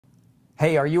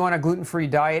Hey, are you on a gluten-free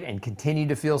diet and continue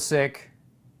to feel sick?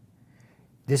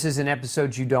 This is an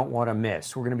episode you don't want to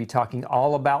miss. We're going to be talking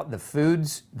all about the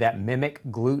foods that mimic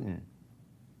gluten.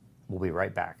 We'll be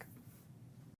right back.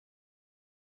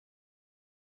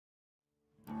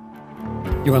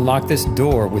 You unlock this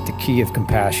door with the key of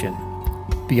compassion.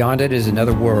 Beyond it is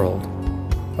another world,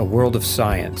 a world of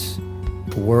science,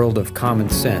 a world of common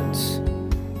sense,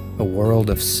 a world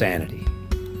of sanity.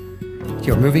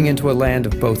 You're moving into a land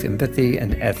of both empathy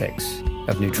and ethics,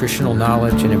 of nutritional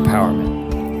knowledge and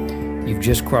empowerment. You've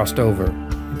just crossed over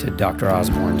into Dr.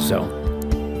 Osborne's zone.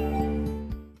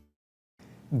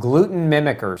 Gluten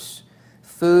mimickers,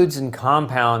 foods and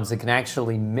compounds that can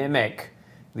actually mimic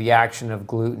the action of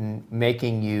gluten,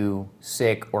 making you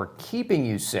sick or keeping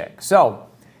you sick. So,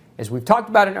 as we've talked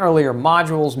about in earlier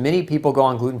modules, many people go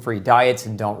on gluten-free diets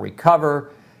and don't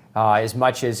recover. As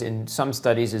much as, in some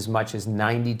studies, as much as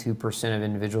 92% of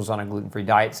individuals on a gluten-free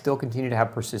diet still continue to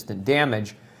have persistent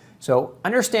damage. So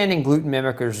understanding gluten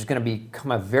mimickers is going to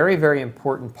become a very, very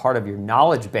important part of your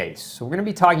knowledge base. So we're going to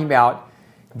be talking about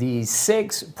the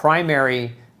 6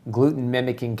 primary gluten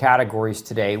mimicking categories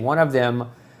today. One of them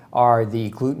are the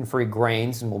gluten-free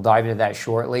grains, and we'll dive into that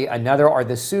shortly. Another are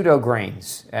the pseudo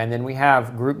grains. And then we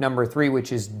have group number 3,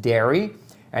 which is dairy.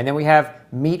 And then we have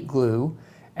meat glue.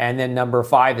 And then number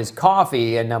 5 is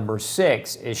coffee, and number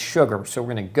 6 is sugar. So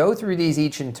we're going to go through these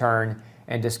each in turn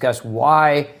and discuss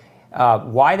why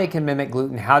they can mimic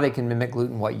gluten, how they can mimic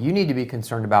gluten, what you need to be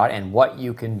concerned about, and what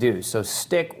you can do. So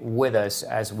stick with us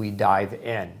as we dive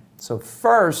in. So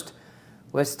first,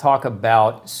 let's talk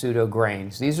about pseudo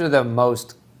grains. These are the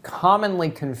most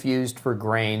commonly confused for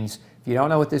grains. If you don't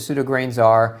know what the pseudo grains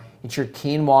are, it's your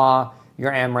quinoa,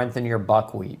 your amaranth, and your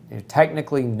buckwheat. They're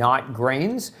technically not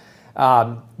grains.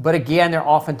 But again, they're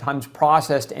oftentimes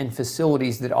processed in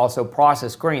facilities that also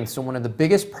process grains. So one of the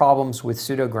biggest problems with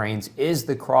pseudo grains is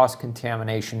the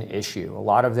cross-contamination issue. A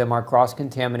lot of them are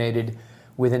cross-contaminated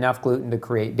with enough gluten to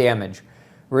create damage.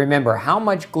 Remember, how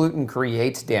much gluten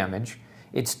creates damage?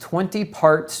 It's 20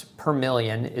 parts per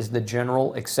million is the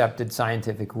general accepted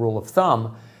scientific rule of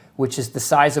thumb, which is the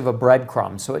size of a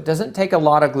breadcrumb. So it doesn't take a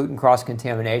lot of gluten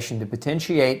cross-contamination to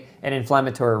potentiate an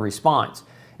inflammatory response.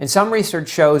 And some research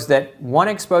shows that one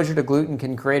exposure to gluten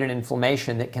can create an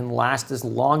inflammation that can last as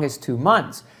long as 2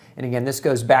 months. And again, this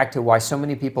goes back to why so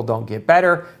many people don't get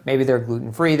better. Maybe they're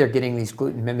gluten-free, they're getting these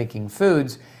gluten-mimicking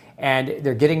foods, and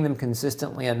they're getting them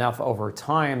consistently enough over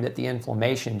time that the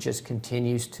inflammation just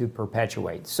continues to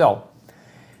perpetuate. So,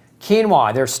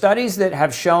 quinoa. There are studies that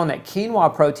have shown that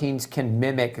quinoa proteins can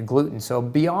mimic gluten. So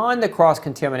beyond the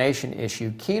cross-contamination issue,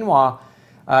 quinoa,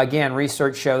 again,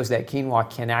 research shows that quinoa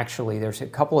can actually, there's a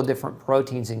couple of different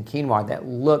proteins in quinoa that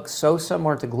look so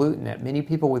similar to gluten that many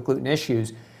people with gluten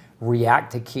issues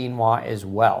react to quinoa as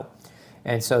well.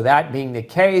 And so that being the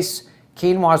case,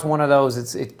 quinoa is one of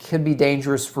those, it could be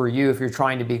dangerous for you if you're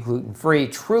trying to be gluten-free.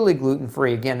 Truly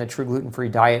gluten-free, again, the true gluten-free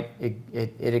diet,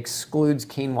 it excludes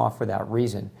quinoa for that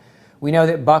reason. We know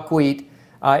that buckwheat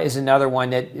is another one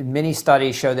that many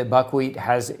studies show that buckwheat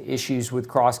has issues with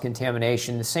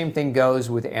cross-contamination. The same thing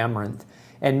goes with amaranth.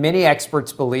 And many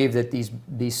experts believe that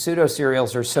these pseudo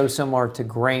cereals are so similar to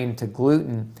grain, to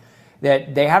gluten,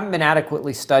 that they haven't been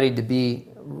adequately studied to be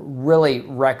really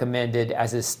recommended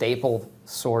as a staple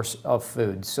source of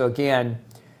food. So again,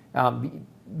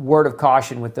 word of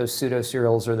caution with those pseudo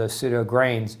cereals or those pseudo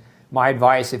grains. My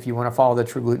advice, if you want to follow the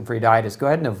true gluten-free diet, is go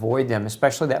ahead and avoid them,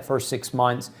 especially that first 6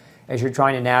 months, as you're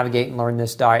trying to navigate and learn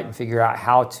this diet and figure out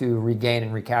how to regain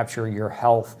and recapture your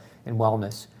health and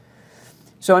wellness.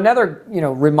 So another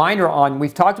reminder on,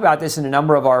 we've talked about this in a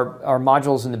number of our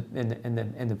modules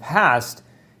in the past,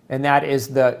 and that is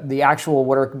the actual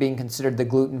what are being considered the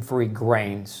gluten-free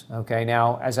grains. Okay,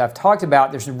 now as I've talked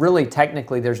about, there's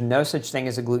no such thing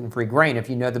as a gluten-free grain if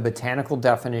you know the botanical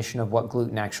definition of what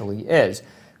gluten actually is.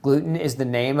 Gluten is the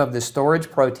name of the storage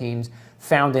proteins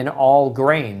found in all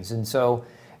grains, and so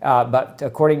but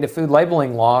according to food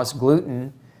labeling laws,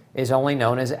 gluten is only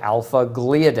known as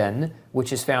alpha-gliadin,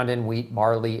 which is found in wheat,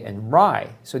 barley, and rye.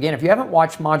 So again, if you haven't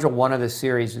watched Module 1 of this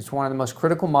series, it's one of the most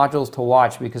critical modules to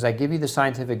watch because I give you the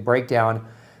scientific breakdown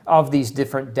of these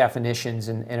different definitions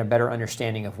and a better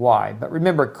understanding of why. But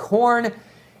remember, corn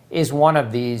is one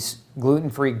of these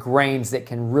gluten-free grains that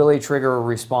can really trigger a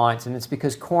response, and it's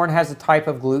because corn has a type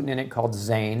of gluten in it called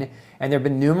zein, and there have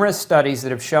been numerous studies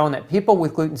that have shown that people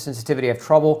with gluten sensitivity have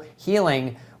trouble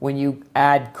healing when you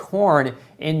add corn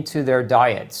into their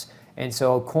diets. And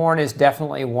so corn is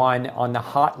definitely one on the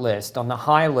hot list, on the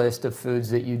high list of foods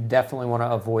that you definitely want to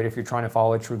avoid if you're trying to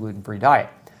follow a true gluten-free diet.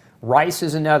 Rice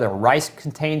is another. Rice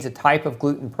contains a type of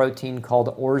gluten protein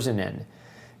called orzonin.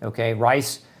 Okay,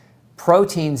 rice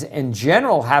proteins in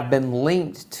general have been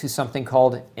linked to something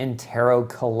called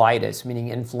enterocolitis, meaning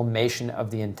inflammation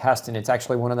of the intestine. It's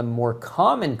actually one of the more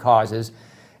common causes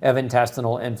of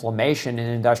intestinal inflammation in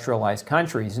industrialized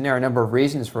countries. And there are a number of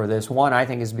reasons for this. One, I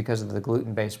think, is because of the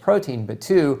gluten-based protein, but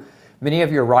two, many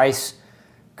of your rice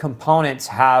components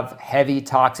have heavy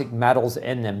toxic metals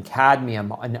in them.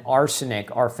 Cadmium and arsenic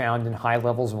are found in high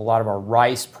levels of a lot of our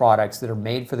rice products that are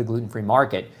made for the gluten-free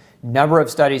market. A number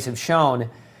of studies have shown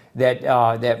that,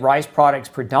 that rice products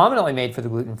predominantly made for the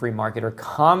gluten-free market are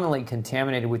commonly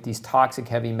contaminated with these toxic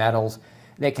heavy metals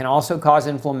that can also cause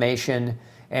inflammation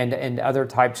and other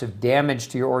types of damage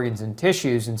to your organs and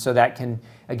tissues. And so that can,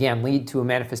 again, lead to a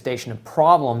manifestation of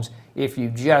problems if you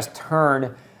just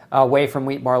turn away from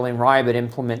wheat, barley, and rye, but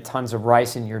implement tons of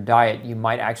rice in your diet. You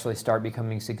might actually start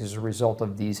becoming sick as a result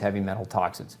of these heavy metal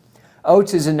toxins.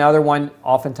 Oats is another one,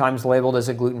 oftentimes labeled as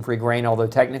a gluten-free grain, although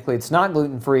technically it's not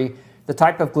gluten-free. The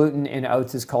type of gluten in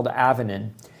oats is called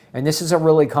avenin, and this is a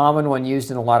really common one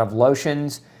used in a lot of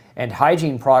lotions and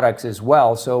hygiene products as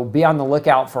well. So be on the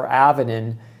lookout for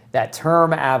avenin, that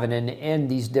term avenin, in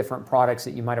these different products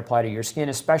that you might apply to your skin,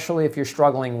 especially if you're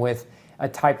struggling with a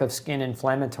type of skin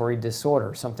inflammatory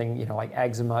disorder, something like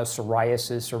eczema,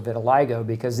 psoriasis, or vitiligo,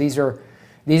 because these are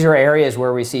areas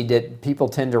where we see that people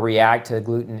tend to react to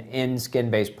gluten in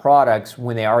skin-based products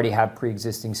when they already have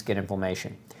pre-existing skin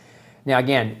inflammation. Now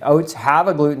again, oats have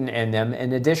a gluten in them,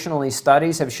 and additionally,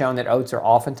 studies have shown that oats are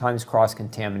oftentimes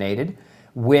cross-contaminated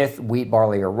with wheat,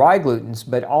 barley, or rye glutens,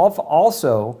 but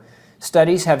also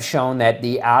studies have shown that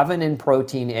the avenin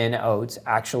protein in oats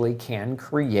actually can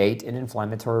create an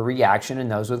inflammatory reaction in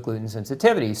those with gluten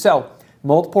sensitivity. So,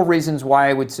 multiple reasons why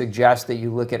I would suggest that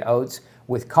you look at oats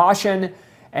with caution,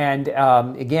 and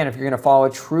again, if you're going to follow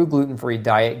a true gluten-free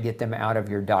diet, get them out of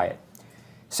your diet.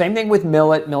 Same thing with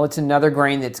millet. Millet's another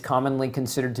grain that's commonly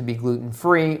considered to be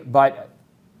gluten-free, but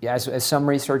as some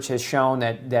research has shown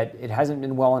that it hasn't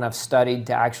been well enough studied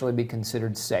to actually be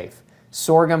considered safe.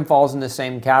 Sorghum falls in the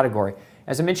same category.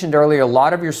 As I mentioned earlier, a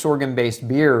lot of your sorghum-based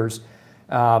beers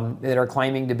that are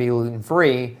claiming to be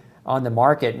gluten-free on the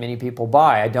market, many people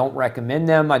buy. I don't recommend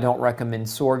them. I don't recommend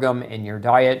sorghum in your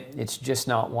diet. It's just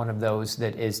not one of those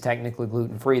that is technically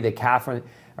gluten-free. The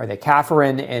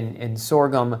caffeine in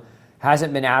sorghum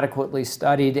hasn't been adequately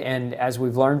studied, and as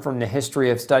we've learned from the history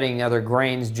of studying other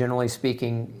grains, generally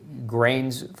speaking,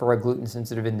 grains for a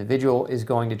gluten-sensitive individual is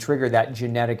going to trigger that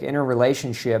genetic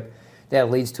interrelationship that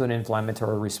leads to an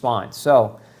inflammatory response.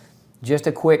 So, just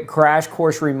a quick crash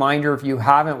course reminder if you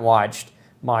haven't watched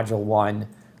Module 1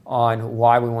 on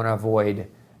why we want to avoid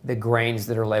the grains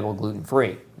that are labeled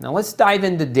gluten-free. Now let's dive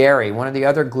into dairy, one of the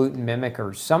other gluten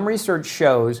mimickers. Some research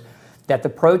shows that the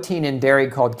protein in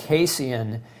dairy called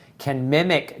casein can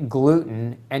mimic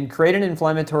gluten and create an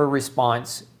inflammatory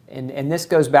response. And this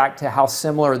goes back to how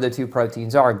similar the two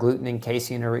proteins are. Gluten and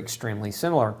casein are extremely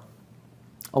similar.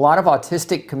 A lot of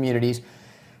autistic communities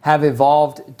have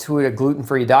evolved to a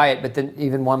gluten-free diet, but then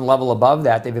even one level above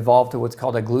that, they've evolved to what's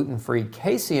called a gluten-free,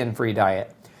 casein-free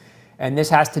diet. And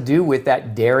this has to do with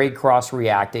that dairy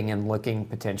cross-reacting and looking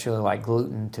potentially like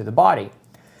gluten to the body.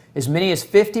 As many as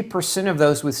 50% of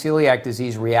those with celiac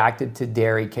disease reacted to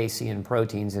dairy casein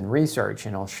proteins in research,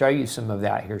 and I'll show you some of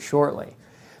that here shortly.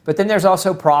 But then there's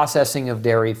also processing of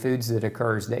dairy foods that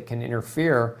occurs that can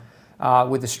interfere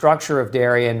with the structure of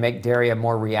dairy and make dairy a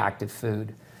more reactive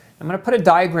food. I'm going to put a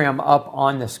diagram up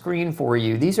on the screen for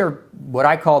you. These are what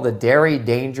I call the dairy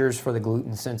dangers for the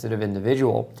gluten-sensitive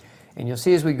individual. And you'll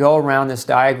see as we go around this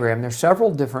diagram, there's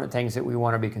several different things that we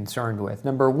want to be concerned with.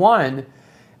 Number one,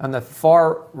 on the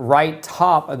far right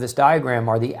top of this diagram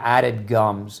are the added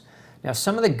gums. Now,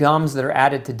 some of the gums that are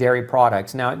added to dairy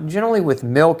products. Now, generally with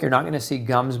milk, you're not going to see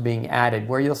gums being added.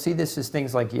 Where you'll see this is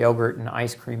things like yogurt and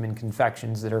ice cream and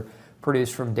confections that are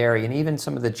produced from dairy, and even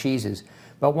some of the cheeses.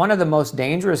 But one of the most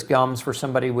dangerous gums for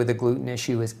somebody with a gluten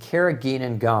issue is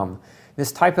carrageenan gum.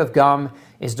 This type of gum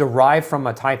is derived from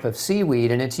a type of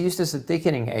seaweed, and it's used as a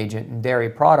thickening agent in dairy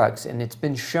products, and it's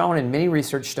been shown in many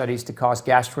research studies to cause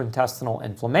gastrointestinal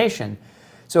inflammation.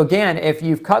 So again, if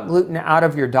you've cut gluten out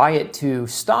of your diet to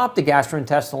stop the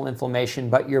gastrointestinal inflammation,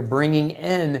 but you're bringing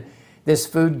in this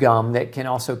food gum that can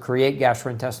also create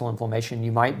gastrointestinal inflammation,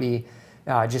 you might be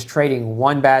just trading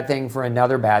one bad thing for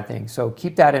another bad thing. So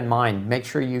keep that in mind. Make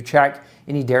sure you check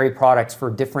any dairy products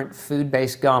for different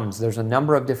food-based gums. There's a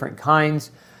number of different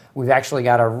kinds. We've actually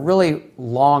got a really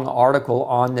long article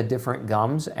on the different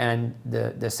gums and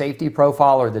the safety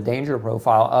profile or the danger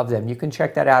profile of them. You can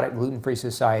check that out at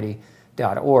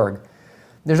glutenfreesociety.org.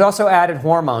 There's also added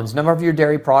hormones. A number of your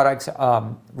dairy products,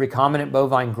 recombinant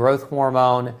bovine growth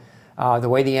hormone, the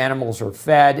way the animals are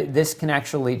fed. This can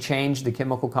actually change the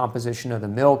chemical composition of the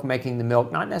milk, making the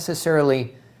milk not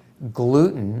necessarily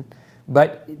gluten,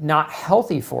 but not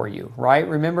healthy for you, right?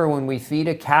 Remember, when we feed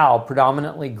a cow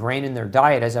predominantly grain in their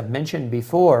diet, as I've mentioned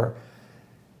before,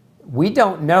 we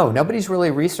don't know. Nobody's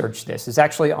really researched this. It's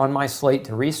actually on my slate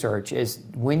to research, is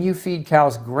when you feed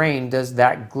cows grain, does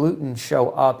that gluten show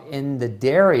up in the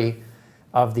dairy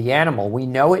of the animal? We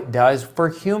know it does for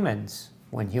humans.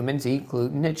 When humans eat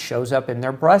gluten, it shows up in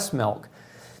their breast milk.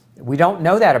 We don't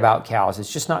know that about cows.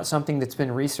 It's just not something that's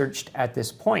been researched at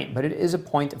this point, but it is a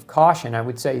point of caution. I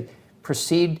would say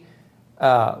proceed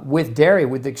with dairy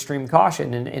with extreme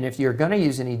caution. And if you're going to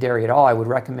use any dairy at all, I would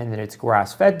recommend that it's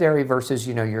grass-fed dairy versus,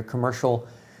 your commercial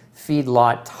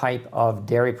feedlot type of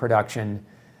dairy production,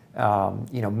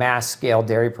 mass-scale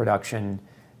dairy production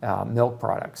milk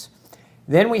products.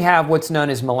 Then we have what's known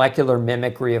as molecular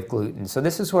mimicry of gluten. So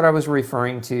this is what I was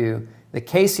referring to. The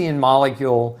casein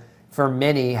molecule for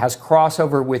many has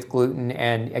crossover with gluten,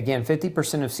 and again, 50%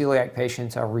 of celiac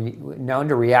patients are known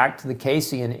to react to the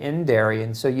casein in dairy,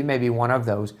 and so you may be one of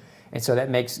those. And so that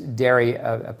makes dairy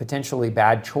a potentially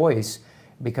bad choice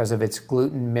because of its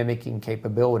gluten mimicking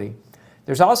capability.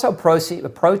 There's also a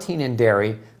protein in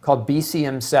dairy called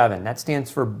BCM7. That stands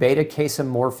for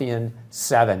beta-casomorphin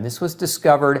 7. This was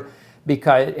discovered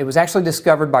because it was actually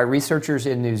discovered by researchers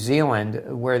in New Zealand,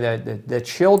 where the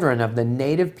children of the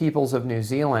native peoples of New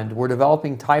Zealand were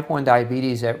developing type 1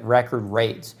 diabetes at record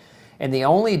rates. And the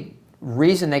only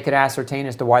reason they could ascertain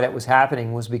as to why that was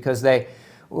happening was because they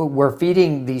were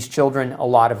feeding these children a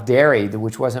lot of dairy,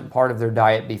 which wasn't part of their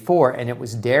diet before, and it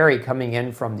was dairy coming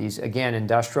in from these, again,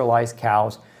 industrialized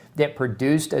cows that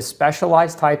produced a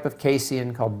specialized type of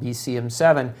casein called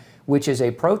BCM7, which is a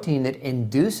protein that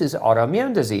induces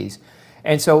autoimmune disease.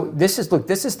 And so this is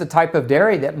the type of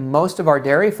dairy that most of our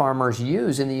dairy farmers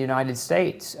use in the United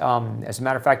States. As a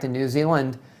matter of fact, in New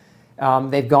Zealand,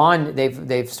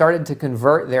 they've started to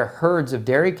convert their herds of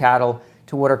dairy cattle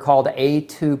to what are called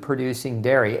A2 producing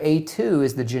dairy. A2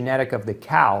 is the genetic of the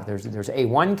cow. There's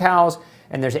A1 cows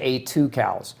and there's A2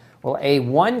 cows. Well,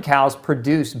 A1 cows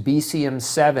produce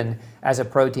BCM7 as a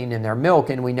protein in their milk,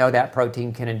 and we know that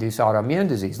protein can induce autoimmune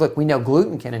disease. Look, we know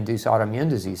gluten can induce autoimmune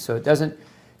disease, so it doesn't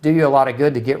do you a lot of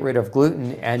good to get rid of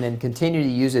gluten and then continue to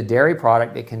use a dairy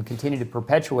product that can continue to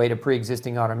perpetuate a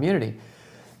pre-existing autoimmunity.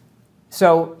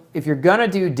 So if you're going to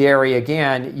do dairy,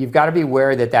 again, you've got to be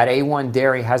aware that A1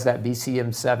 dairy has that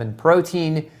BCM7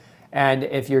 protein, and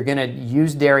if you're going to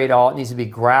use dairy at all, it needs to be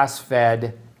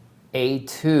grass-fed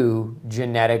A2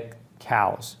 genetic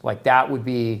cows. Like that would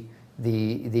be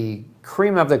the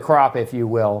cream of the crop, if you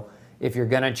will, if you're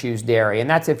going to choose dairy. And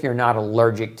that's if you're not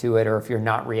allergic to it or if you're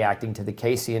not reacting to the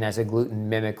casein as a gluten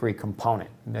mimicry component.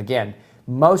 And again,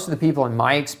 most of the people in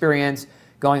my experience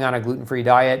going on a gluten-free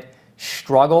diet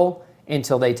struggle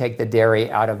until they take the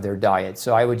dairy out of their diet.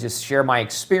 So I would just share my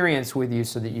experience with you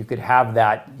so that you could have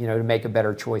that, to make a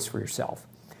better choice for yourself.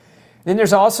 Then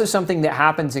there's also something that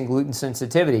happens in gluten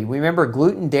sensitivity. Remember,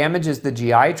 gluten damages the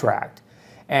GI tract.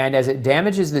 And as it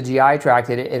damages the GI tract,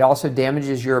 it also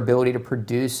damages your ability to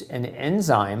produce an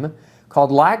enzyme called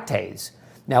lactase.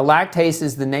 Now, lactase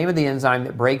is the name of the enzyme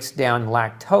that breaks down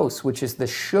lactose, which is the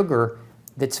sugar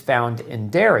that's found in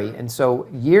dairy. And so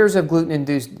years of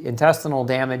gluten-induced intestinal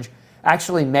damage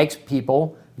actually makes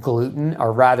people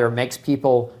makes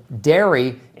people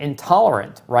dairy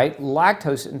intolerant, right?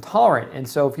 Lactose intolerant. And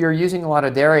so if you're using a lot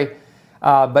of dairy,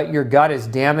 but your gut is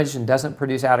damaged and doesn't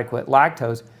produce adequate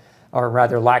lactose, or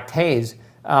rather lactase,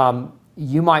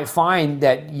 you might find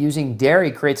that using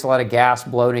dairy creates a lot of gas,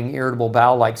 bloating, irritable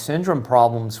bowel-like syndrome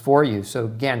problems for you. So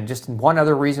again, just one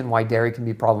other reason why dairy can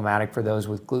be problematic for those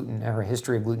with gluten or a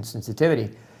history of gluten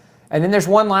sensitivity. And then there's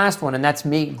one last one, and that's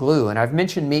meat glue. And I've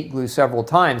mentioned meat glue several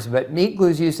times, but meat glue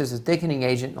is used as a thickening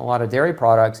agent in a lot of dairy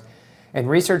products. And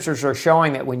researchers are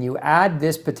showing that when you add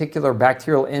this particular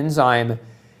bacterial enzyme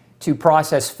to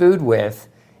process food with,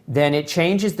 then it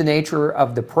changes the nature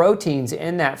of the proteins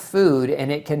in that food, and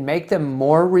it can make them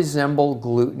more resemble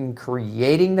gluten,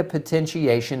 creating the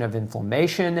potentiation of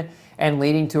inflammation and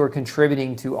leading to or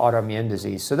contributing to autoimmune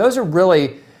disease. So those are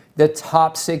really the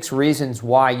top 6 reasons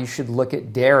why you should look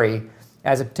at dairy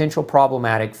as a potential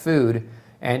problematic food.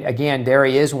 And again,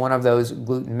 dairy is one of those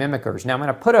gluten mimickers. Now I'm going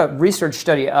to put a research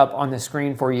study up on the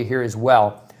screen for you here as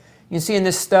well. You can see in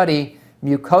this study,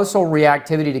 mucosal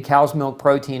reactivity to cow's milk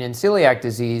protein in celiac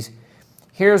disease.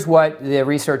 Here's what the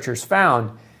researchers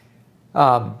found.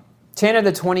 10 of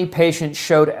the 20 patients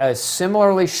showed a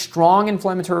similarly strong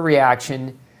inflammatory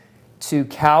reaction to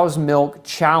cow's milk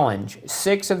challenge.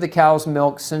 6 of the cow's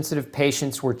milk sensitive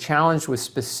patients were challenged with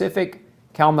specific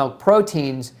cow milk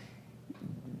proteins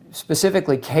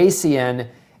specifically casein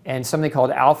and something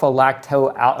called lactalbumin.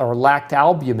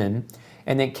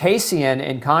 And then casein,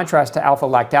 in contrast to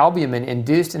alpha-lactalbumin,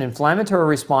 induced an inflammatory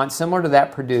response similar to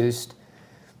that produced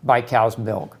by cow's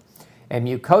milk. A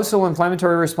mucosal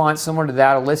inflammatory response similar to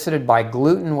that elicited by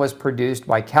gluten was produced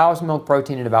by cow's milk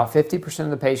protein in about 50% of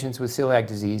the patients with celiac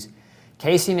disease.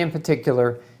 Casein in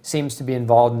particular seems to be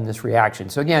involved in this reaction.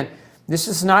 So again, this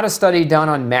is not a study done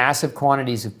on massive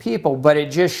quantities of people, but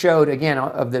it just showed, again,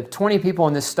 of the 20 people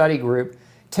in this study group,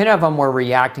 10 of them were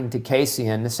reacting to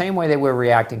casein the same way they were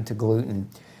reacting to gluten.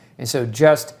 And so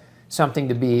just something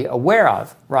to be aware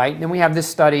of, right? Then we have this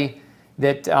study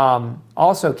that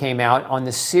also came out on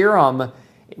the serum,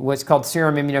 what's called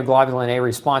serum immunoglobulin A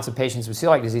response of patients with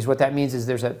celiac disease. What that means is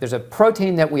there's a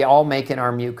protein that we all make in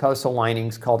our mucosal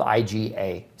linings called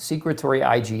IgA, secretory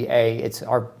IgA. It's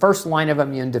our first line of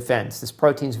immune defense. This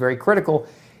protein is very critical.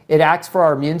 It acts for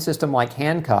our immune system like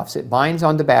handcuffs. It binds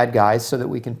onto bad guys so that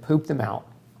we can poop them out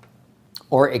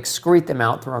or excrete them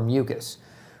out through our mucus,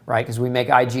 right? Because we make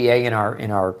IgA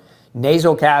in our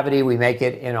nasal cavity, we make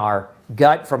it in our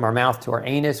gut from our mouth to our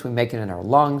anus, we make it in our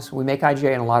lungs, we make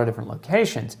IgA in a lot of different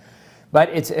locations. But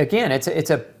it's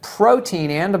a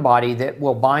protein antibody that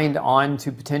will bind on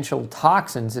to potential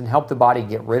toxins and help the body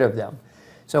get rid of them.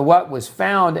 So what was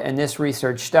found in this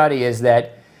research study is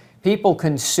that people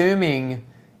consuming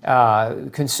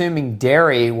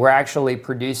dairy were actually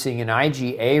producing an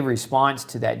IgA response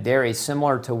to that dairy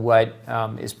similar to what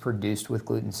is produced with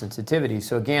gluten sensitivity.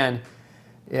 So again,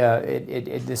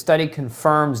 the study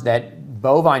confirms that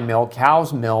bovine milk,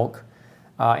 cow's milk,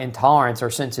 intolerance or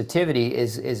sensitivity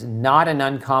is not an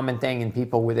uncommon thing in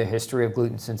people with a history of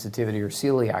gluten sensitivity or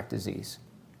celiac disease.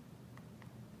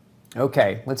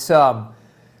 Okay,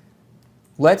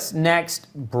 let's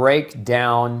next break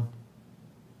down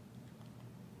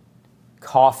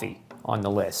coffee on the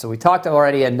list. So we talked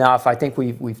already enough. I think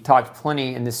we've talked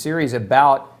plenty in this series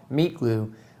about meat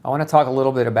glue. I want to talk a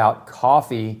little bit about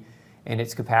coffee and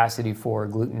its capacity for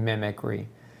gluten mimicry.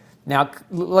 Now,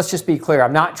 let's just be clear.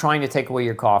 I'm not trying to take away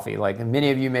your coffee. Like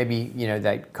many of you, maybe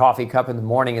that coffee cup in the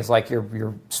morning is like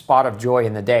your spot of joy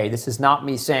in the day. This is not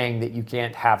me saying that you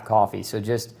can't have coffee. So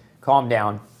just calm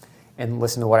down and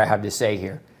listen to what I have to say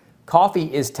here.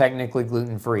 Coffee is technically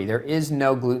gluten-free. There is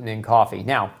no gluten in coffee.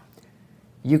 Now,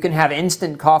 you can have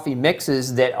instant coffee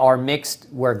mixes that are mixed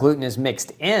where gluten is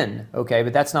mixed in, okay,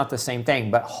 but that's not the same thing.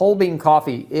 But whole bean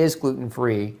coffee is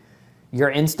gluten-free. Your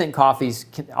instant coffees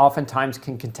oftentimes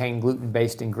can contain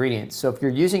gluten-based ingredients. So if you're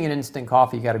using an instant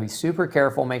coffee, you got to be super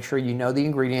careful. Make sure you know the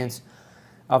ingredients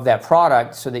of that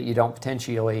product so that you don't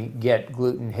potentially get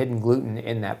hidden gluten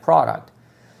in that product.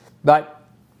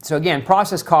 So again,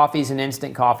 processed coffees and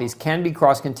instant coffees can be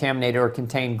cross-contaminated or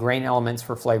contain grain elements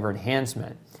for flavor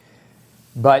enhancement.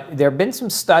 But there have been some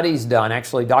studies done.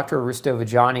 Actually, Dr.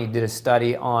 Ristovajani did a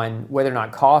study on whether or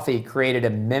not coffee created a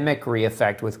mimicry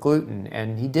effect with gluten,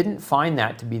 and he didn't find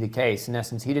that to be the case. In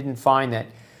essence, he didn't find that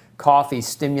coffee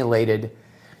stimulated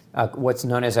what's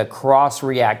known as a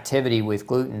cross-reactivity with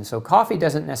gluten. So coffee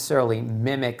doesn't necessarily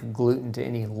mimic gluten to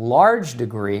any large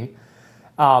degree,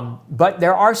 but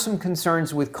there are some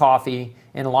concerns with coffee,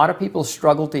 and a lot of people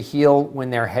struggle to heal when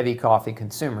they're heavy coffee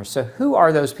consumers. So who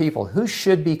are those people? Who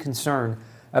should be concerned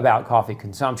about coffee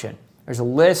consumption? There's a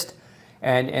list,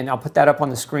 and I'll put that up on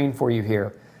the screen for you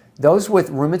here. Those with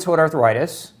rheumatoid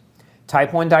arthritis,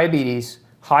 type 1 diabetes,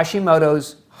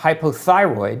 Hashimoto's,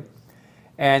 hypothyroid,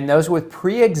 and those with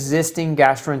pre-existing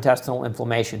gastrointestinal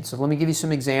inflammation. So let me give you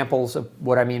some examples of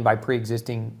what I mean by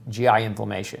pre-existing GI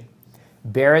inflammation.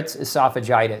 Barrett's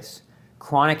esophagitis,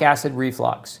 chronic acid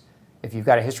reflux, if you've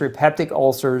got a history of peptic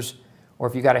ulcers, or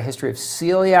if you've got a history of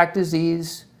celiac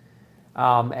disease,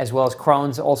 as well as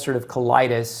Crohn's ulcerative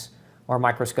colitis or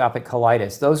microscopic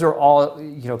colitis. Those are all,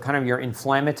 kind of your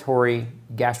inflammatory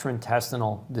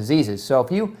gastrointestinal diseases. So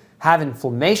if you have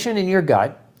inflammation in your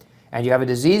gut and you have a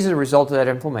disease as a result of that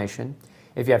inflammation,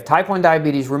 if you have type 1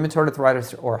 diabetes, rheumatoid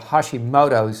arthritis, or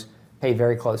Hashimoto's, pay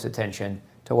very close attention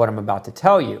to what I'm about to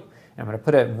tell you. And I'm going to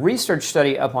put a research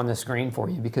study up on the screen for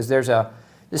you because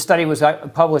this study was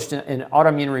published in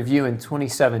Autoimmune Review in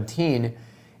 2017.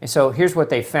 And so here's what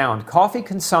they found. Coffee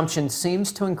consumption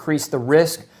seems to increase the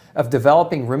risk of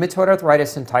developing rheumatoid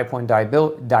arthritis and type 1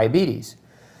 diabetes.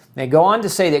 They go on to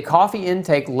say that coffee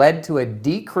intake led to a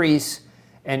decrease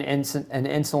in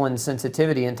insulin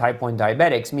sensitivity in type 1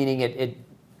 diabetics, meaning it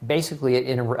basically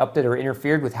interrupted or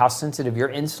interfered with how sensitive your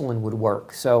insulin would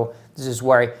work. So this is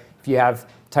where if you have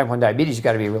type 1 diabetes, you've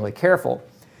got to be really careful.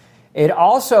 It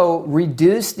also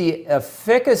reduced the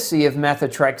efficacy of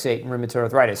methotrexate in rheumatoid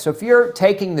arthritis. So if you're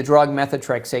taking the drug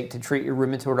methotrexate to treat your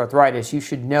rheumatoid arthritis, you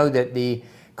should know that the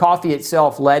coffee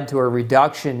itself led to a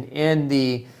reduction in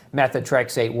the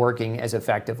methotrexate working as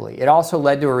effectively. It also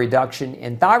led to a reduction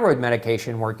in thyroid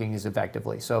medication working as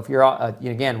effectively. So if you're,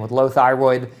 again, with low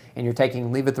thyroid and you're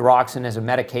taking levothyroxine as a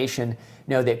medication,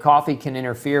 know that coffee can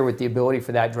interfere with the ability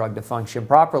for that drug to function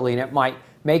properly, and it might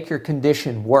make your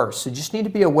condition worse. So you just need to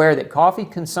be aware that coffee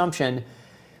consumption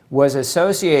was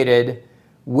associated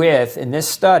with, in this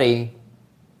study,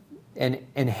 an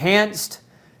enhanced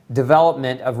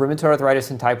development of rheumatoid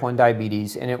arthritis and type 1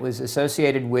 diabetes, and it was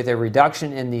associated with a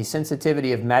reduction in the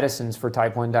sensitivity of medicines for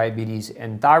type 1 diabetes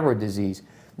and thyroid disease.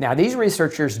 Now, these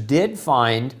researchers did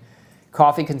find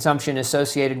coffee consumption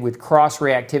associated with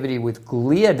cross-reactivity with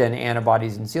gliadin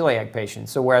antibodies in celiac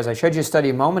patients. So whereas I showed you a study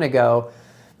a moment ago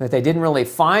that they didn't really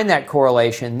find that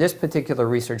correlation, this particular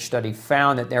research study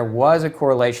found that there was a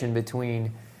correlation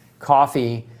between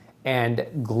coffee and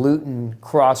gluten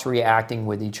cross-reacting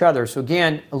with each other. So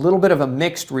again, a little bit of a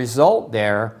mixed result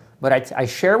there, but I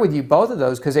share with you both of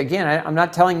those because again, I'm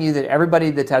not telling you that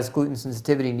everybody that has gluten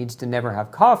sensitivity needs to never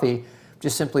have coffee. I'm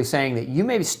just simply saying that you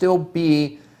may still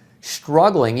be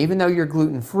struggling, even though you're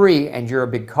gluten-free and you're a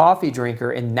big coffee drinker,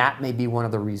 and that may be one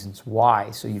of the reasons why.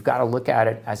 So you've got to look at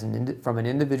it as from an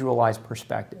individualized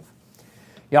perspective.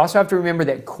 You also have to remember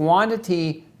that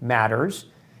quantity matters,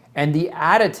 and the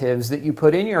additives that you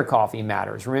put in your coffee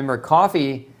matters. Remember,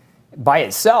 coffee by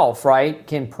itself, right,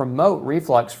 can promote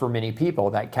reflux for many people.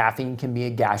 That caffeine can be a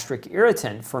gastric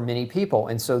irritant for many people.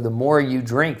 And so the more you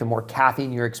drink, the more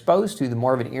caffeine you're exposed to, the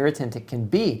more of an irritant it can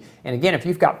be. And again, if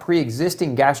you've got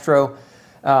pre-existing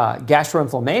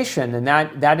gastroinflammation, then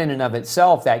that in and of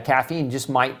itself, that caffeine just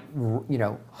might,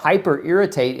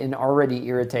 hyper-irritate an already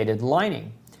irritated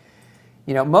lining.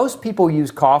 Most people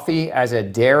use coffee as a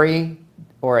dairy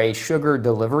or a sugar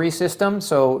delivery system.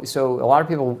 So a lot of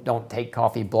people don't take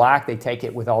coffee black, they take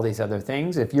it with all these other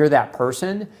things. If you're that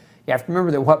person, you have to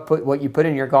remember that what you put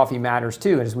in your coffee matters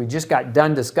too. And as we just got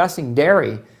done discussing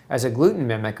dairy as a gluten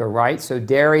mimicker, right? So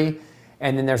dairy,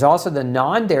 and then there's also the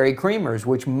non-dairy creamers,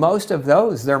 which most of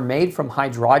those, they're made from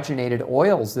hydrogenated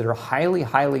oils that are highly,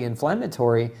 highly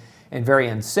inflammatory and very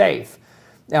unsafe.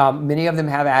 Many of them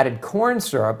have added corn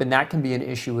syrup, and that can be an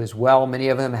issue as well. Many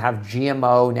of them have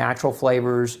GMO, natural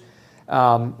flavors,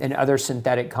 and other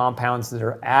synthetic compounds that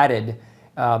are added,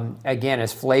 again,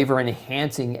 as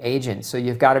flavor-enhancing agents. So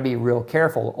you've got to be real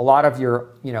careful. A lot of your,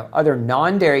 other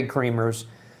non-dairy creamers,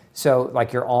 so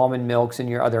like your almond milks and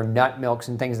your other nut milks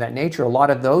and things of that nature, a lot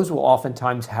of those will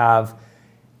oftentimes have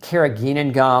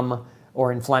carrageenan gum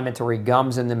or inflammatory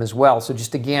gums in them as well. So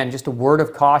just again, just a word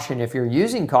of caution if you're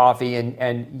using coffee,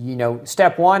 and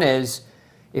step one is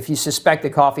if you suspect the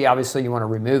coffee, obviously you want to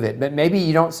remove it. But maybe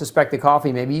you don't suspect the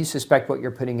coffee, maybe you suspect what you're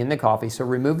putting in the coffee. So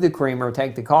remove the creamer,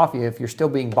 take the coffee. If you're still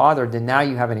being bothered, then now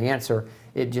you have an answer.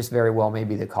 It just very well may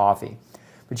be the coffee.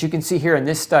 But you can see here in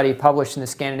this study published in the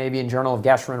Scandinavian Journal of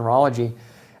Gastroenterology,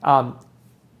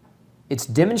 it's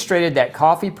demonstrated that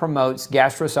coffee promotes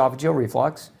gastroesophageal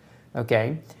reflux,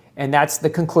 okay? And that's the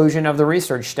conclusion of the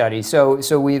research study. So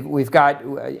we've got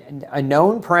a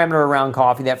known parameter around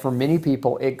coffee that for many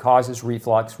people it causes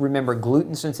reflux. Remember,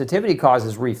 gluten sensitivity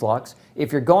causes reflux.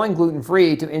 If you're going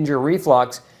gluten-free to end your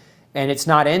reflux and it's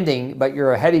not ending, but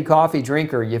you're a heavy coffee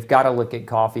drinker, you've got to look at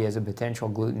coffee as a potential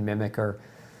gluten mimicker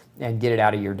and get it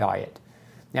out of your diet.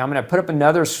 Now I'm going to put up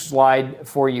another slide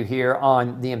for you here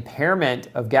on the impairment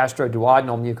of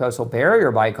gastroduodenal mucosal barrier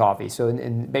by coffee. So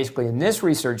basically in this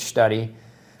research study,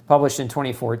 published in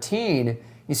 2014,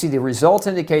 you see the results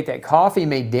indicate that coffee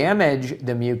may damage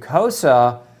the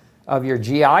mucosa of your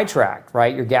GI tract,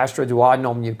 right? Your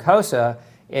gastroduodenal mucosa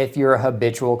if you're a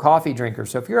habitual coffee drinker.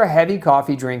 So if you're a heavy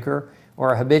coffee drinker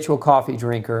or a habitual coffee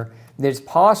drinker, then it's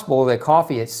possible that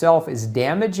coffee itself is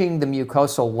damaging the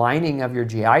mucosal lining of your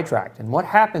GI tract. And what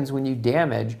happens when you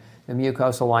damage the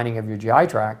mucosal lining of your GI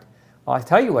tract? Well, I'll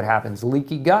tell you what happens.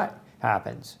 Leaky gut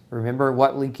happens. Remember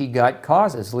what leaky gut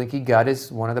causes. Leaky gut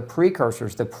is one of the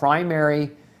precursors, the primary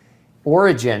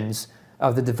origins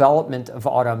of the development of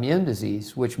autoimmune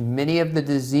disease, which many of the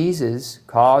diseases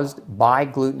caused by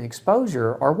gluten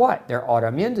exposure are what? They're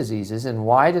autoimmune diseases. And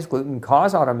why does gluten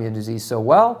cause autoimmune disease so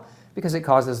well? Because it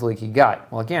causes leaky gut.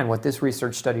 Well, again, what this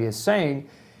research study is saying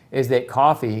is that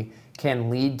coffee can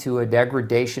lead to a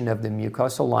degradation of the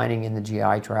mucosal lining in the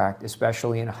GI tract,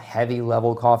 especially in heavy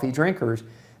level coffee drinkers,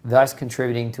 thus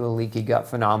contributing to a leaky gut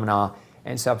phenomena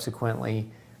and subsequently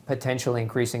potentially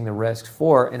increasing the risk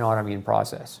for an autoimmune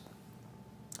process.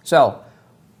 So,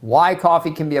 why coffee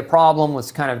can be a problem?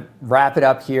 Let's kind of wrap it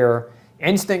up here.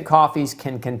 Instant coffees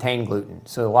can contain gluten.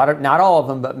 So not all of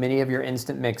them, but many of your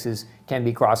instant mixes can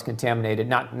be cross-contaminated.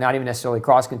 Not even necessarily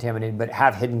cross-contaminated, but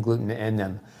have hidden gluten in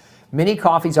them. Many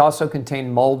coffees also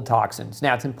contain mold toxins.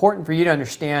 Now, it's important for you to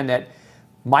understand that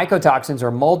mycotoxins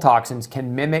or mold toxins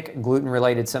can mimic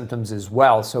gluten-related symptoms as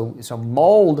well. So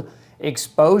mold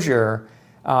exposure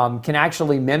can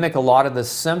actually mimic a lot of the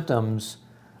symptoms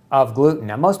of gluten.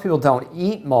 Now, most people don't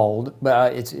eat mold,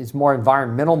 but it's more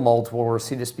environmental molds where we'll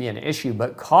see this be an issue.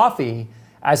 But coffee,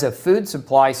 as a food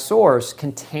supply source,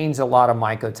 contains a lot of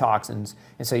mycotoxins.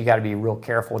 And so you got to be real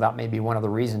careful. That may be one of the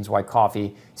reasons why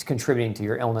coffee is contributing to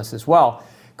your illness as well.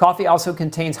 Coffee also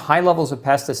contains high levels of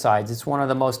pesticides. It's one of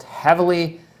the most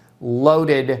heavily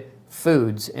loaded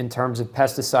foods in terms of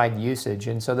pesticide usage.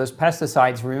 And so those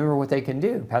pesticides, remember what they can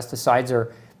do. Pesticides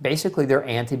are basically, they're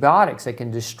antibiotics. They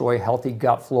can destroy healthy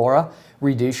gut flora,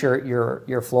 reduce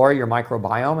your flora, your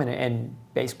microbiome, and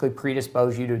basically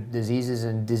predispose you to diseases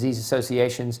and disease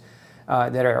associations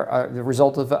that are the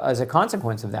result of, as a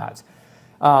consequence of that.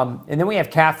 And then we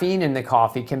have caffeine in the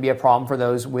coffee. Can be a problem for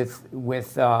those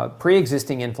with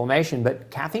pre-existing inflammation, but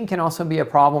caffeine can also be a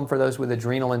problem for those with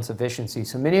adrenal insufficiency.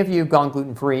 So many of you have gone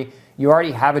gluten-free. You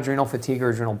already have adrenal fatigue or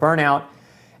adrenal burnout,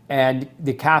 and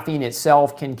the caffeine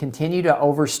itself can continue to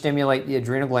overstimulate the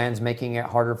adrenal glands, making it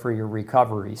harder for your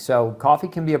recovery. So coffee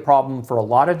can be a problem for a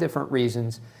lot of different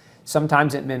reasons.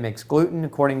 Sometimes it mimics gluten,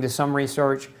 according to some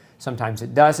research. Sometimes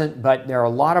it doesn't, but there are a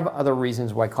lot of other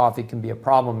reasons why coffee can be a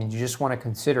problem, and you just want to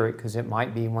consider it because it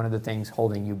might be one of the things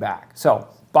holding you back. So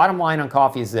bottom line on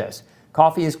coffee is this.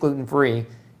 Coffee is gluten-free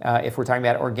if we're talking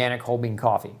about organic whole bean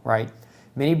coffee, right?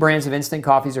 Many brands of instant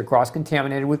coffees are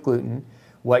cross-contaminated with gluten.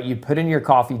 What you put in your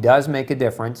coffee does make a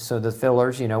difference. So the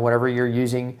fillers, you know, whatever you're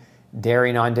using,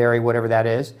 dairy, non-dairy, whatever that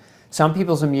is. Some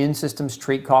people's immune systems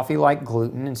treat coffee like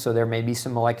gluten, and so there may be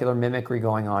some molecular mimicry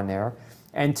going on there.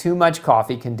 And too much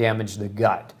coffee can damage the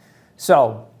gut.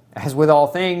 So, as with all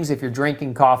things, if you're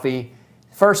drinking coffee,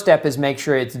 first step is make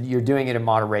sure you're doing it in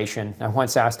moderation. I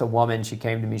once asked a woman, she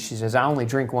came to me, she says, I only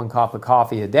drink 1 cup of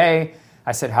coffee a day.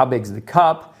 I said, how big's the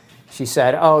cup? She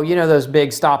said, oh, you know those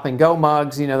big stop and go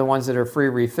mugs, you know, the ones that are free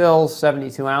refills,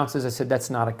 72 ounces. I said, that's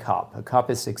not a cup. A cup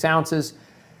is 6 ounces,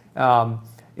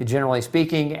 generally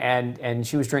speaking, and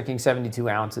she was drinking 72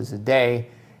 ounces a day.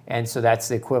 And so that's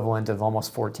the equivalent of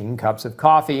almost 14 cups of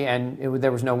coffee. And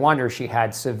there was no wonder she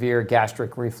had severe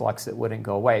gastric reflux that wouldn't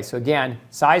go away. So again,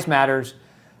 size matters,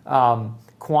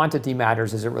 quantity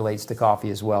matters as it relates to coffee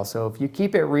as well. So if you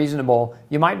keep it reasonable,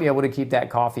 you might be able to keep that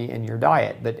coffee in your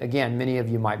diet. But again, many of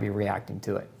you might be reacting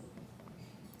to it.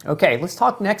 Okay, let's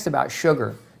talk next about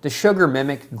sugar. Does sugar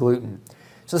mimic gluten?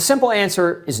 So the simple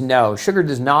answer is no. Sugar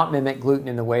does not mimic gluten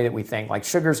in the way that we think. Like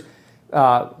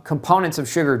components of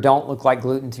sugar don't look like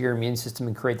gluten to your immune system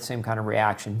and create the same kind of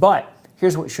reaction. But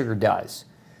here's what sugar does.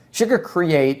 Sugar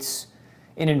creates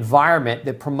an environment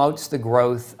that promotes the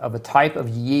growth of a type of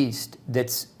yeast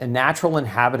that's a natural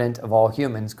inhabitant of all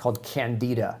humans called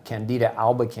Candida, Candida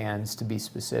albicans to be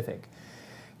specific.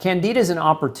 Candida is an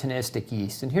opportunistic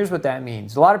yeast, and here's what that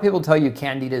means. A lot of people tell you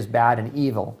Candida is bad and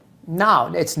evil.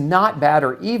 No, it's not bad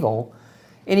or evil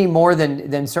any more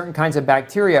than certain kinds of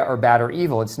bacteria are bad or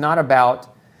evil. It's not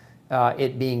about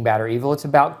it being bad or evil. It's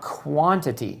about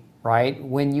quantity, right?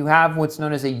 When you have what's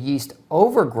known as a yeast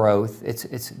overgrowth,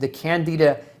 it's the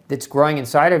Candida that's growing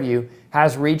inside of you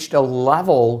has reached a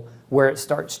level where it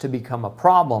starts to become a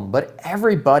problem. But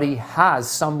everybody has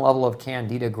some level of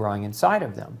Candida growing inside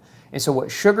of them. And so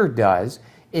what sugar does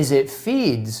is it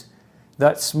feeds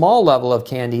that small level of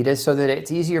Candida so that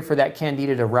it's easier for that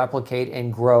Candida to replicate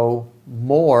and grow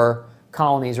more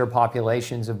colonies or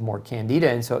populations of more Candida,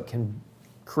 and so it can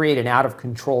create an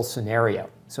out-of-control scenario.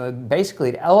 So basically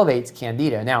it elevates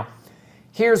Candida. Now,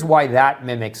 here's why that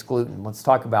mimics gluten. Let's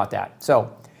talk about that.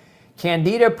 So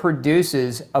Candida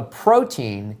produces a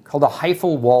protein called a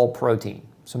hyphal wall protein.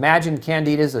 So imagine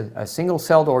Candida is a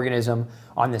single-celled organism.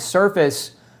 On the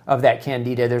surface of that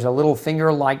Candida, there's a little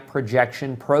finger-like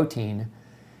projection protein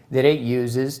that it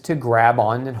uses to grab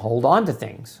on and hold on to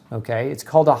things, okay? It's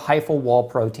called a hyphal wall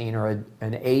protein, or an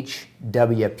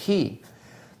HWP.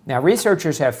 Now,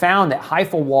 researchers have found that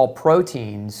hyphal wall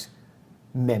proteins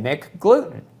mimic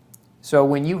gluten. So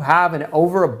when you have an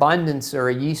overabundance or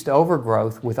a yeast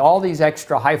overgrowth with all these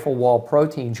extra hyphal wall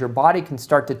proteins, your body can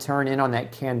start to turn in on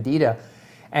that Candida,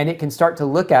 and it can start to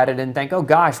look at it and think, oh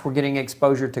gosh, we're getting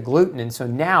exposure to gluten. And so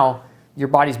now your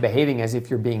body's behaving as if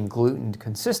you're being glutened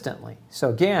consistently. So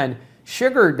again,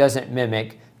 sugar doesn't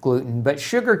mimic gluten, but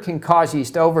sugar can cause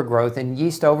yeast overgrowth, and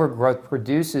yeast overgrowth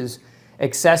produces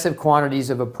excessive quantities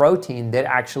of a protein that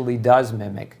actually does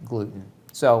mimic gluten.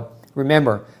 So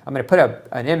remember, I'm going to put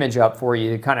an image up for you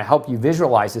to kind of help you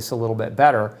visualize this a little bit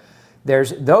better.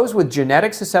 There's those with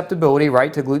genetic susceptibility,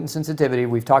 right, to gluten sensitivity.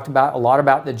 We've talked about a lot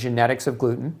about the genetics of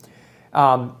gluten.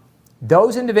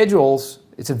 those individuals,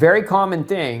 it's a very common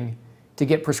thing to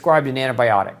get prescribed an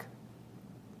antibiotic.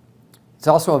 It's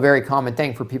also a very common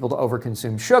thing for people to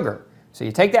overconsume sugar. So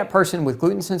you take that person with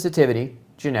gluten sensitivity,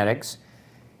 genetics,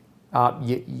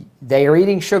 they are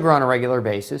eating sugar on a regular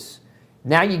basis.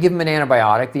 Now you give them an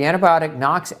antibiotic. The antibiotic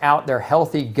knocks out their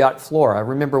healthy gut flora.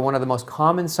 Remember, one of the most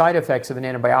common side effects of an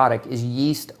antibiotic is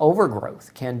yeast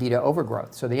overgrowth, candida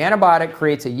overgrowth. So the antibiotic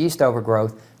creates a yeast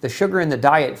overgrowth. The sugar in the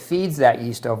diet feeds that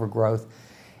yeast overgrowth.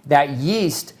 That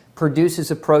yeast produces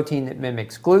a protein that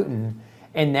mimics gluten.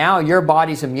 And now your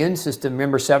body's immune system,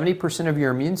 remember 70% of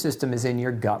your immune system is in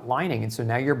your gut lining. And so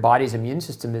now your body's immune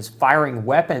system is firing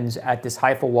weapons at this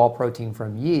hyphal wall protein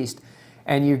from yeast.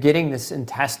 And you're getting this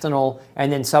intestinal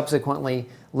and then subsequently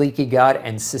leaky gut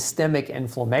and systemic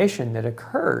inflammation that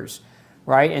occurs,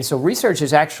 right? And so research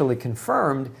has actually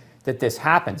confirmed that this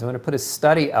happens. I'm going to put a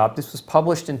study up. This was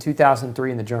published in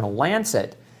 2003 in the journal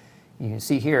Lancet. You can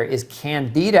see here, is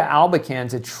Candida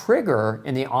albicans a trigger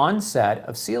in the onset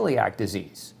of celiac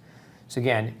disease? So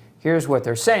again, here's what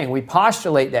they're saying. We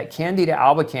postulate that Candida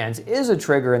albicans is a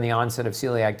trigger in the onset of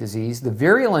celiac disease. The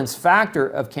virulence factor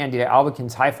of Candida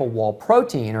albicans hyphal wall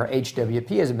protein, or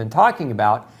HWP, as I've been talking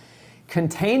about,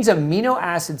 contains amino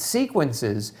acid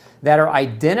sequences that are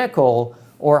identical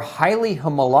or highly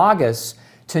homologous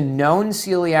to known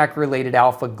celiac-related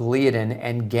alpha-gliadin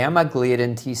and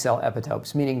gamma-gliadin T-cell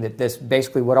epitopes, meaning that this,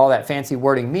 basically what all that fancy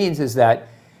wording means is that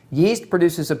yeast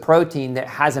produces a protein that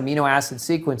has amino acid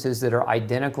sequences that are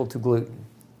identical to gluten.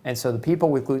 And so the people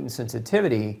with gluten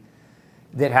sensitivity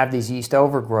that have these yeast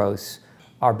overgrowths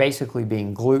are basically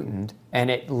being glutened, and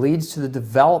it leads to the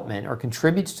development or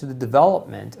contributes to the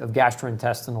development of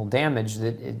gastrointestinal damage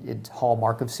that it's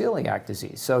hallmark of celiac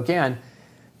disease. So again,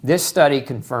 this study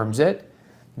confirms it.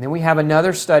 And then we have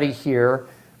another study here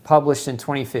published in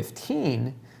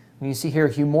 2015. And you see here,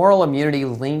 humoral immunity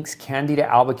links Candida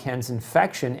albicans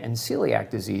infection and celiac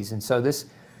disease. And so this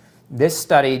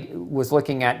study was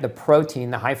looking at the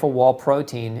protein, the hyphal wall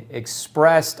protein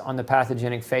expressed on the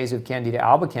pathogenic phase of Candida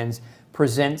albicans,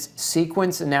 presents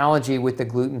sequence analogy with the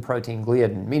gluten protein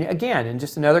gliadin. I mean, again, and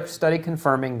just another study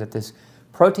confirming that this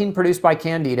protein produced by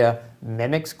Candida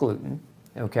mimics gluten,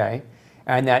 okay?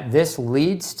 And that this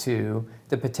leads to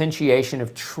the potentiation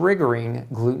of triggering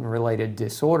gluten-related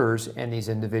disorders in these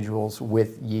individuals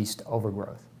with yeast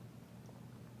overgrowth.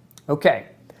 Okay,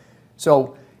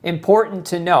 so important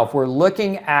to know, if we're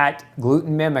looking at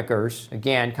gluten mimickers,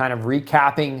 again, kind of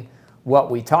recapping what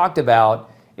we talked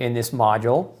about in this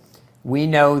module, we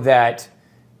know that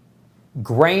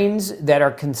grains that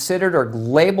are considered or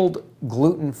labeled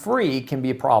gluten-free can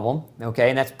be a problem, okay?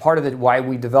 And that's part of why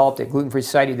we developed at Gluten-Free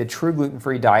Society the true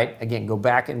gluten-free diet. Again, go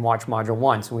back and watch Module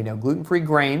 1. So we know gluten-free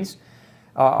grains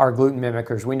are gluten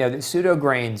mimickers. We know that pseudo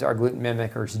grains are gluten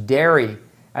mimickers. Dairy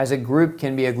as a group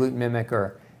can be a gluten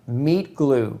mimicker. Meat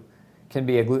glue can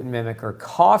be a gluten mimicker.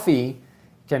 Coffee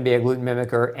can be a gluten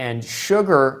mimicker, and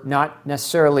sugar, not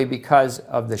necessarily because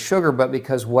of the sugar, but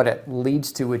because what it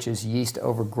leads to, which is yeast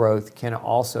overgrowth, can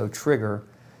also trigger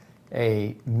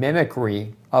a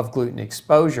mimicry of gluten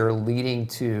exposure, leading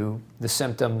to the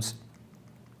symptoms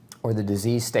or the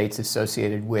disease states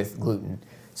associated with gluten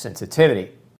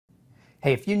sensitivity.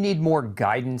 Hey, if you need more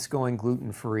guidance going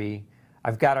gluten-free,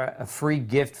 I've got a free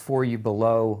gift for you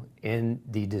below in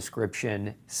the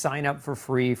description. Sign up for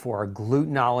free for our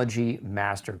Glutenology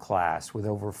Masterclass with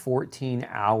over 14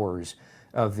 hours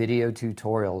of video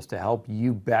tutorials to help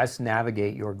you best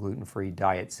navigate your gluten-free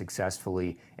diet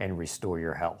successfully and restore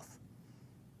your health.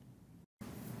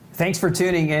 Thanks for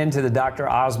tuning in to the Dr.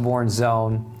 Osborne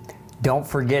Zone. Don't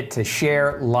forget to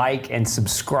share, like, and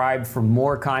subscribe for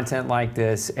more content like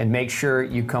this, and make sure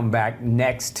you come back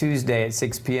next Tuesday at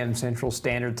 6 p.m. Central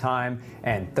Standard Time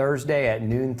and Thursday at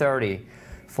noon 30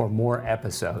 for more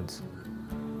episodes.